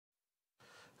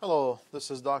Hello,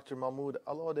 this is Dr. Mahmoud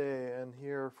Al-Odeh, and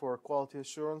here for quality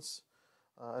assurance,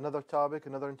 another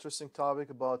interesting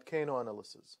topic about Kano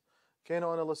analysis.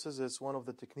 Kano analysis is one of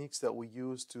the techniques that we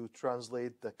use to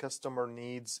translate the customer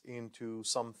needs into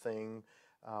something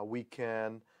we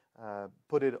can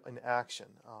put it in action.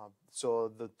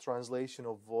 So the translation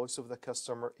of voice of the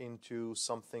customer into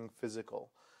something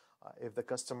physical. If the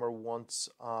customer wants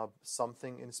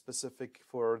something in specific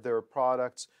for their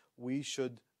products, we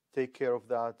should take care of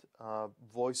that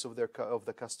voice of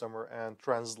the customer and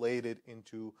translate it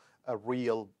into a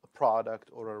real product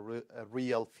or a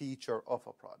real feature of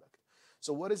a product.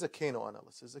 So what is a Kano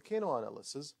analysis? A Kano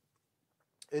analysis,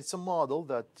 it's a model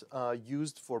that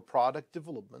used for product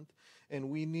development, and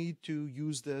we need to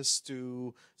use this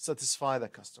to satisfy the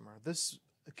customer. This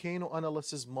Kano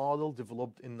analysis model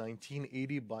developed in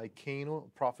 1980 by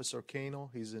Professor Kano.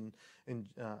 He's in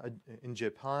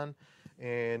Japan.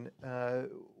 And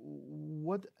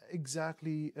what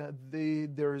exactly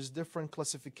there is different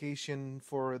classification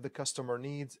for the customer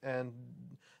needs, and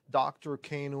Dr.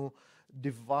 Kano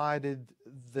divided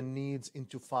the needs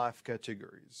into 5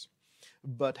 categories.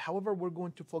 But however, we're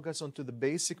going to focus onto the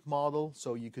basic model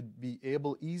so you could be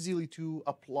able easily to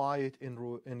apply it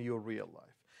in your real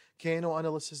life. Kano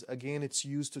analysis, again, it's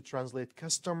used to translate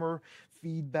customer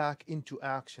feedback into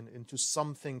action, into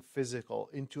something physical,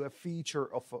 into a feature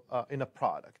of in a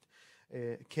product.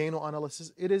 Kano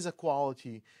analysis, it is a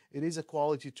quality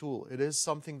tool. It is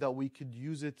something that we could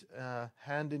use it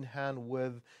hand in hand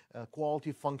with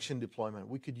quality function deployment.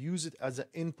 We could use it as an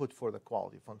input for the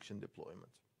quality function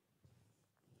deployment.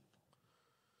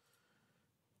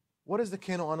 What is the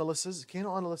Kano analysis?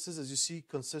 Kano analysis, as you see,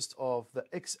 consists of the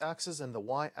x-axis and the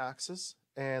y-axis,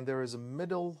 and there is a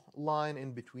middle line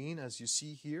in between, as you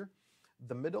see here.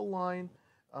 The middle line,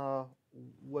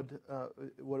 what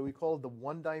we call the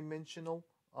one-dimensional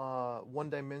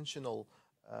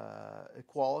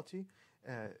quality.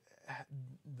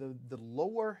 The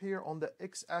lower here on the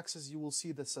x-axis, you will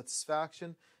see the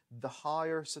satisfaction. The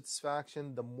higher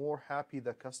satisfaction, the more happy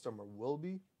the customer will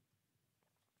be.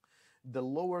 The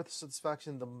lower the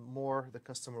satisfaction, the more the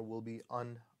customer will be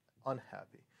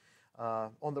unhappy.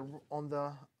 On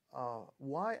the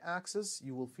y-axis,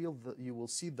 you will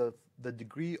see the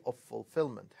degree of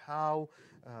fulfillment, how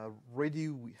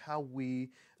we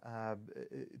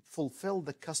fulfill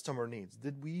the customer needs.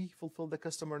 Did we fulfill the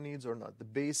customer needs or not? The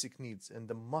basic needs and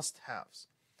the must-haves.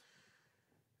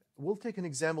 We'll take an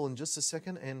example in just a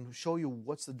second and show you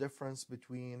what's the difference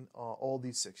between all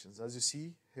these sections. As you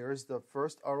see, here's the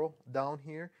first arrow down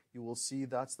here. You will see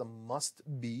that's the must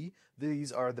be.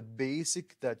 These are the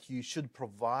basic that you should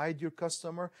provide your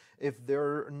customer. If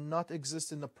they're not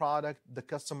exist in the product, the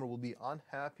customer will be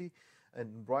unhappy.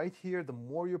 And right here, the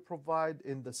more you provide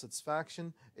in the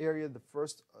satisfaction area, the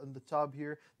first on the top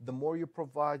here, the more you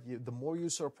provide, the more you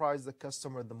surprise the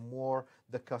customer, the more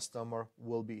the customer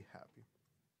will be happy.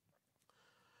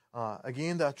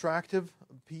 Again, the attractive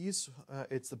piece,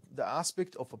 it's the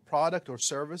aspect of a product or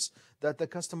service that the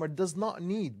customer does not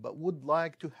need but would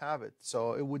like to have it.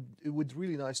 So it would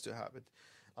really nice to have it.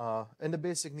 And the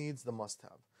basic needs, the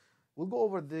must-have. We'll go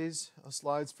over these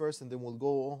slides first, and then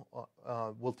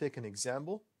we'll take an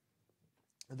example.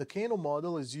 The Kano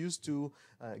model is used to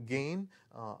gain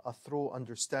a thorough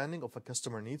understanding of a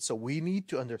customer needs. So we need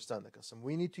to understand the customer.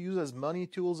 We need to use as many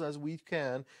tools as we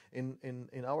can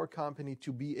in our company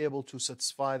to be able to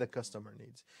satisfy the customer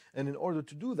needs. And in order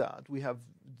to do that,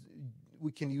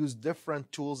 we can use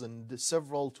different tools and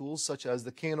several tools such as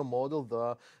the Kano model,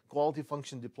 the quality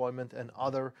function deployment, and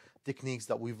other techniques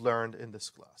that we've learned in this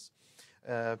class.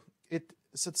 It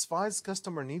satisfies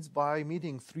customer needs by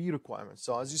meeting 3 requirements.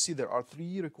 So as you see, there are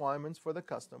 3 requirements for the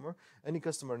customer. Any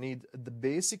customer need the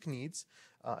basic needs,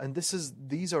 and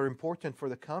these are important for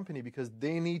the company because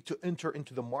they need to enter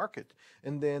into the market.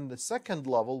 And then the second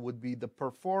level would be the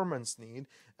performance need,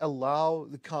 allow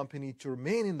the company to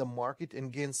remain in the market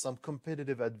and gain some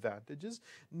competitive advantages.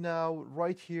 Now,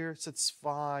 right here,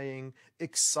 satisfying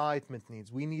excitement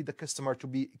needs. We need the customer to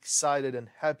be excited and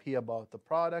happy about the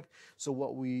product. So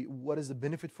what is the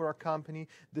benefit for our company?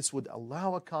 This would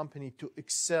allow a company to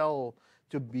excel,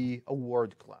 to be a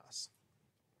world class.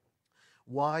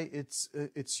 Why it's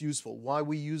useful, why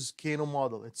we use Kano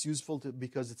model. It's useful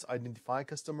because it's identify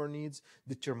customer needs,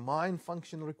 determine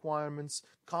function requirements,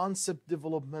 concept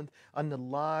development,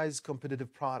 analyze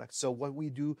competitive products. So what we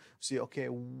do, see, okay,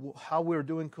 how we're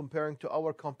doing comparing to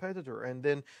our competitor, and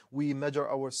then we measure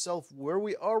ourselves where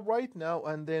we are right now,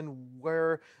 and then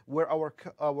where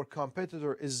our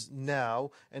competitor is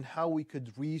now, and how we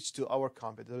could reach to our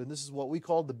competitor. And this is what we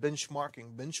call the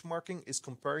benchmarking. Benchmarking is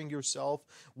comparing yourself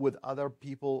with other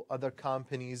people, other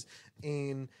companies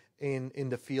in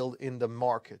the field, in the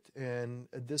market. And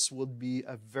this would be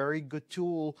a very good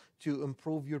tool to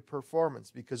improve your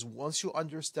performance, because once you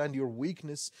understand your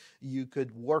weakness, you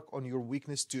could work on your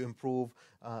weakness to improve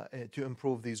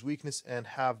these weakness and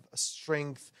have a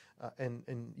strength,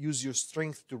 and use your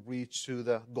strength to reach to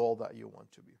the goal that you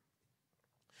want to be.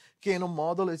 Kano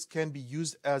model can be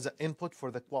used as an input for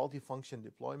the quality function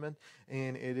deployment,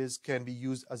 and can be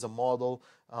used as a model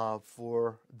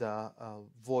for the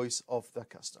voice of the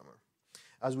customer.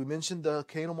 As we mentioned, the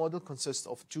Kano model consists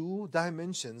of two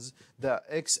dimensions: the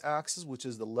x-axis, which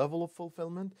is the level of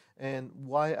fulfillment, and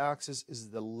y-axis is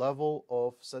the level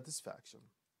of satisfaction.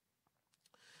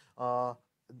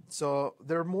 So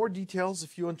there are more details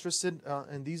if you're interested,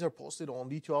 and these are posted on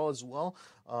D2L as well,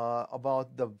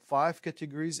 about the 5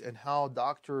 categories and how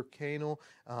Dr. Kano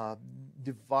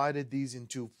divided these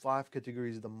into 5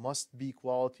 categories: the must-be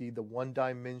quality, the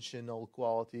one-dimensional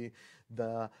quality,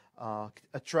 the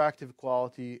attractive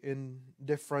quality,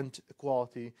 indifferent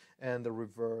quality, and the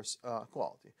reverse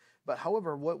quality. But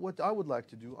however, what I would like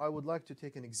to do, I would like to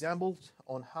take an example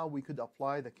on how we could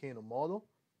apply the Kano model.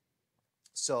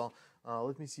 So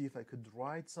let me see if I could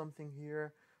write something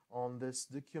here on this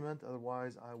document.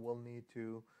 Otherwise, I will need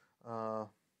to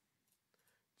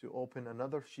open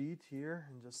another sheet here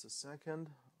in just a second.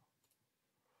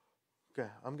 Okay,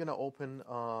 I'm gonna open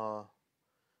a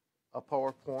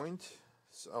PowerPoint.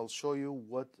 So I'll show you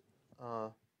what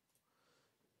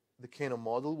the Kano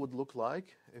model would look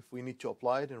like if we need to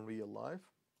apply it in real life.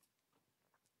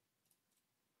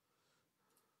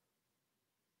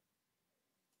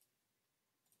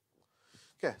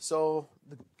 Okay, so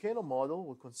the Kano model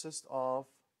will consist of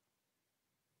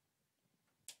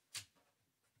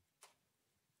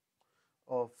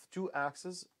two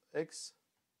axes, x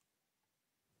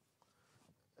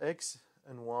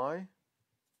and y.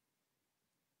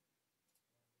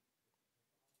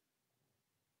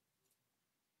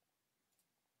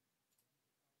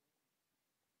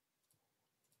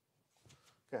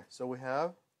 Okay, so we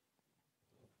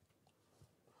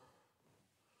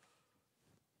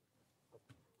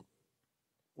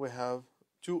have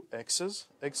two x's,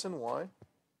 x and y,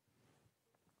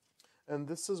 and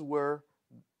this is where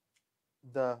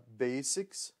the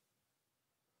basics,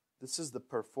 this is the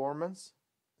performance,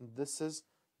 and this is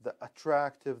the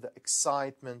attractive, the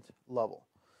excitement level.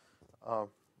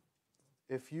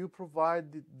 If you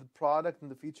provide the product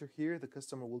and the feature here, the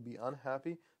customer will be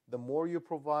unhappy. The more you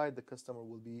provide, the customer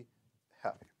will be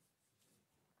happy.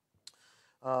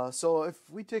 So if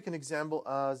we take an example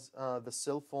as the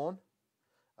cell phone,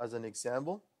 as an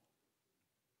example.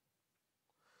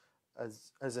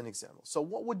 So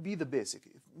what would be the basic?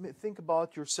 Think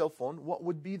about your cell phone. What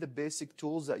would be the basic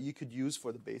tools that you could use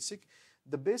for the basic?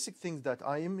 The basic things that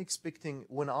I am expecting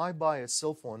when I buy a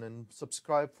cell phone and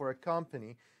subscribe for a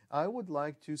company, I would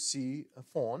like to see a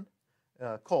phone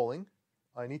calling.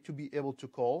 I need to be able to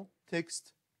call,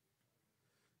 text,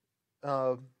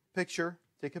 picture,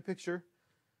 take a picture,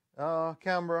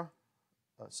 camera.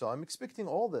 So I'm expecting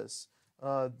all this.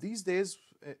 These days,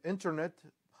 internet,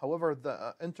 however,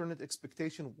 the internet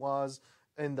expectation was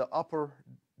in the upper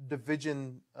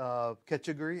division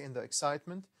category in the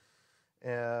excitement.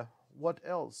 What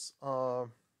else?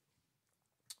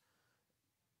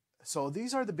 So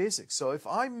these are the basics. So if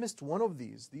I missed one of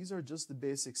these are just the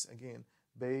basics again,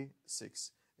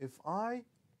 basics. If I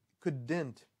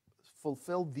couldn't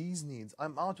fulfill these needs,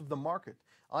 I'm out of the market.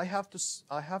 I have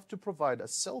to provide a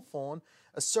cell phone,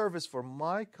 a service for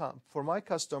my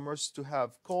customers to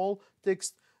have call,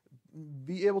 text,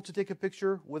 be able to take a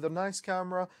picture with a nice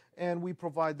camera, and we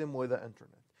provide them with the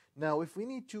internet. Now, if we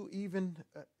need to even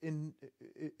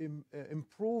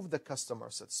improve the customer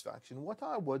satisfaction, what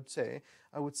I would say,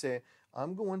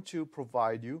 I'm going to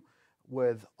provide you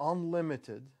with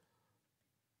unlimited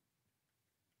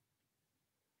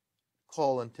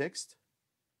call and text.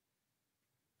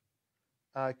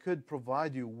 I could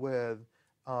provide you with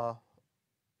a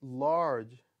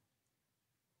large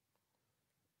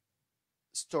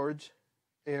storage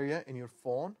area in your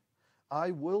phone.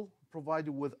 I will provide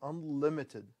you with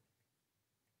unlimited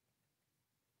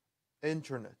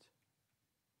internet.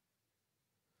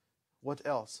 What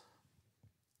else?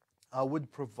 I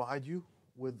would provide you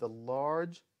with the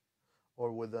large,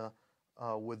 or with the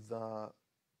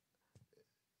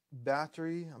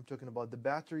battery. I'm talking about the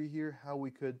battery here, how we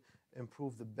could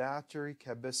improve the battery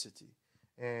capacity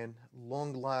and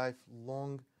long life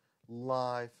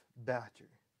battery.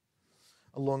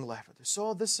 A long life battery.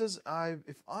 So this is,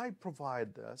 if I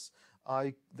provide this,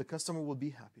 the customer will be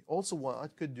happy. Also, what I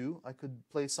could do, I could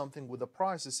play something with the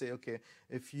price to say, okay,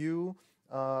 if you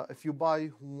If you buy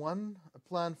one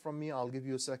plan from me, I'll give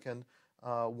you a second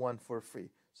one for free.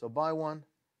 So buy one,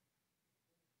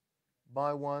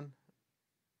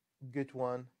 get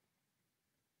one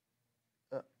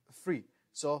free.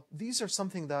 So these are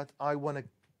something that I want to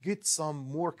get some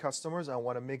more customers. I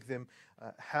want to make them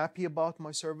happy about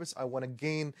my service. I want to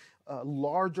gain a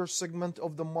larger segment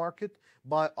of the market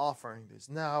by offering this.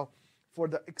 Now, for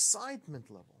the excitement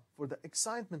level,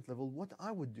 what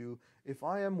I would do if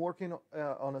I am working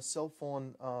on a cell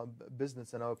phone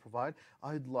business and I would provide,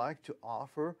 I'd like to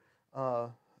offer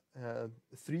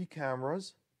 3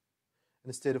 cameras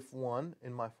instead of 1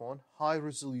 in my phone, high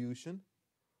resolution,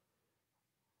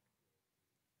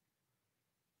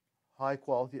 high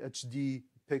quality HD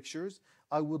pictures.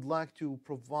 I would like to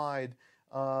provide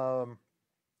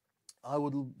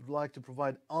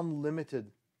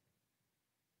unlimited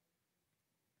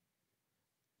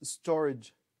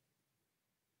storage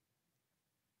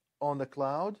on the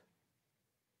cloud,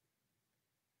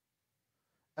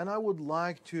 and I would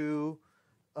like to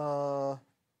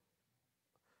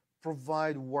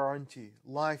provide warranty,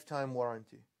 lifetime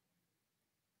warranty.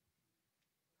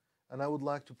 And I would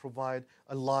like to provide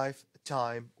a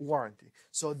lifetime warranty.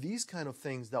 So these kind of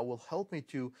things that will help me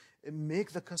to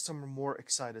make the customer more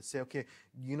excited. Say, okay,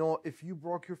 you know, if you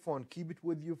broke your phone, keep it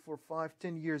with you for 5,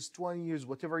 10 years, 20 years,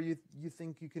 whatever you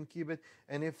think you can keep it.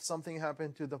 And if something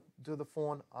happened to the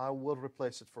phone, I will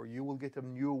replace it for you. You will get a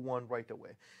new one right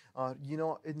away. You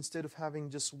know, instead of having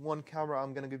just 1 camera,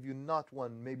 I'm going to give you not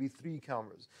 1, maybe 3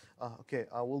 cameras. Okay,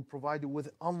 I will provide you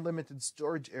with unlimited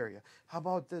storage area. How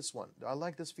about this one? I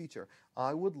like this feature.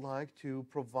 I would like to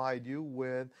provide you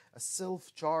with a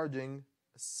self-charging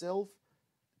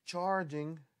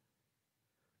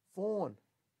phone.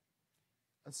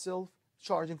 A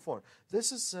self-charging phone.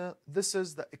 This is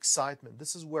the excitement.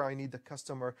 This is where I need the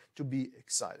customer to be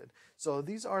excited. So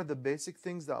these are the basic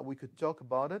things that we could talk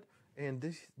about it, and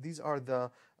these are the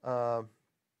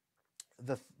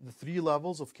 3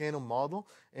 levels of Kano model,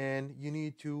 and you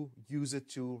need to use it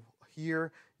to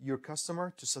hear your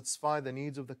customer, to satisfy the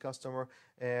needs of the customer.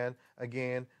 And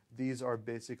again, these are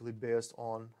basically based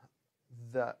on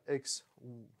the X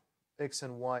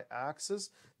and Y axis.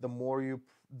 The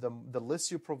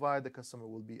less you provide, the customer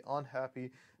will be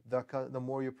unhappy. The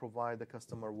more you provide, the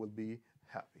customer will be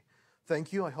happy.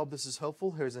 Thank you. I hope this is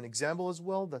helpful. Here's an example as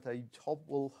well that I hope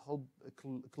will help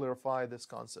clarify this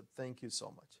concept. Thank you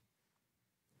so much.